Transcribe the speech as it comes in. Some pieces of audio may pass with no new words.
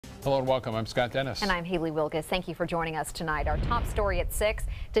Hello and welcome. I'm Scott Dennis. And I'm Haley Wilkes. Thank you for joining us tonight. Our top story at 6.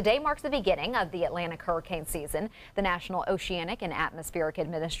 Today marks the beginning of the Atlantic hurricane season. The National Oceanic and Atmospheric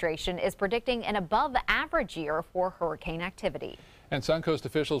Administration is predicting an above-average year for hurricane activity. And Suncoast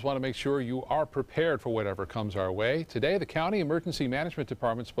officials want to make sure you are prepared for whatever comes our way. Today, the County Emergency Management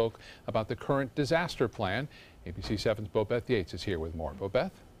Department spoke about the current disaster plan. ABC 7's Bobeth Yates is here with more. Bobeth?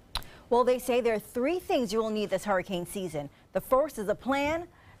 Well, they say there are 3 things you will need this hurricane season. The first is a plan.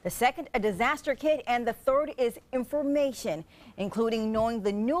 The second, a disaster kit, and the third is information, including knowing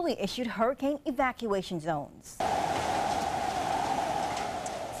the newly issued hurricane evacuation zones.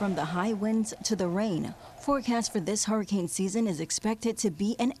 From the high winds to the rain, forecast for this hurricane season is expected to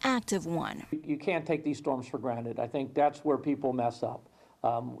be an active one. You can't take these storms for granted. I think that's where people mess up.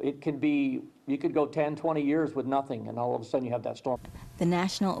 It can be, you could go 10, 20 years with nothing, and all of a sudden you have that storm. The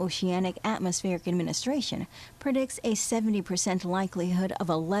National Oceanic Atmospheric Administration predicts a 70% likelihood of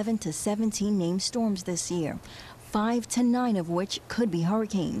 11 to 17 named storms this year, 5 to 9 of which could be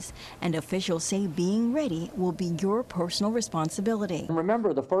hurricanes, and officials say being ready will be your personal responsibility. And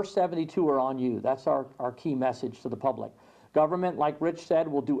remember, the first 72 are on you. That's our key message to the public. Government, like Rich said,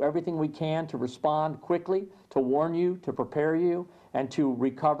 will do everything we can to respond quickly, to warn you, to prepare you, and to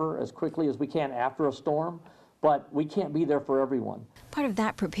recover as quickly as we can after a storm. But we can't be there for everyone. Part of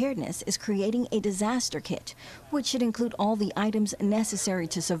that preparedness is creating a disaster kit, which should include all the items necessary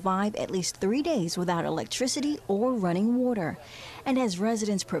to survive at least 3 days without electricity or running water. And as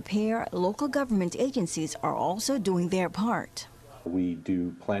residents prepare, local government agencies are also doing their part. We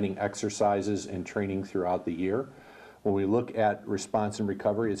do planning exercises and training throughout the year. When we look at response and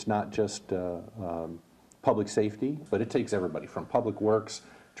recovery, it's not just public safety, but it takes everybody from public works,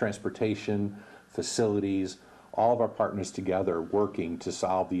 transportation, facilities, all of our partners together working to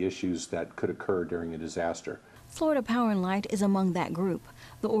solve the issues that could occur during a disaster. Florida Power and Light is among that group.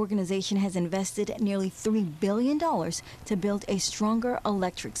 The organization has invested nearly $3 billion to build a stronger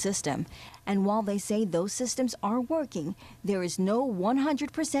electric system. And while they say those systems are working, there is no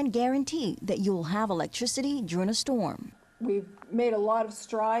 100% guarantee that you will have electricity during a storm. We've made a lot of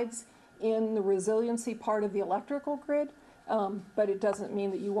strides in the resiliency part of the electrical grid, but it doesn't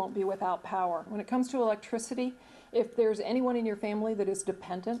mean that you won't be without power. When it comes to electricity, if there's anyone in your family that is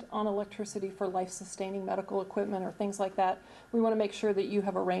dependent on electricity for life-sustaining medical equipment or things like that, we want to make sure that you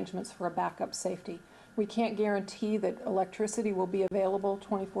have arrangements for a backup safety. We can't guarantee that electricity will be available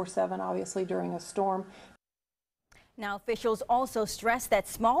 24/7, obviously, during a storm. Now, officials also stress that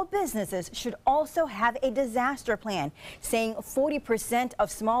small businesses should also have a disaster plan, saying 40%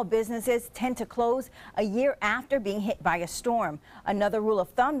 of small businesses tend to close a year after being hit by a storm. Another rule of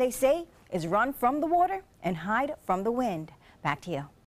thumb, they say, is run from the water and hide from the wind. Back to you.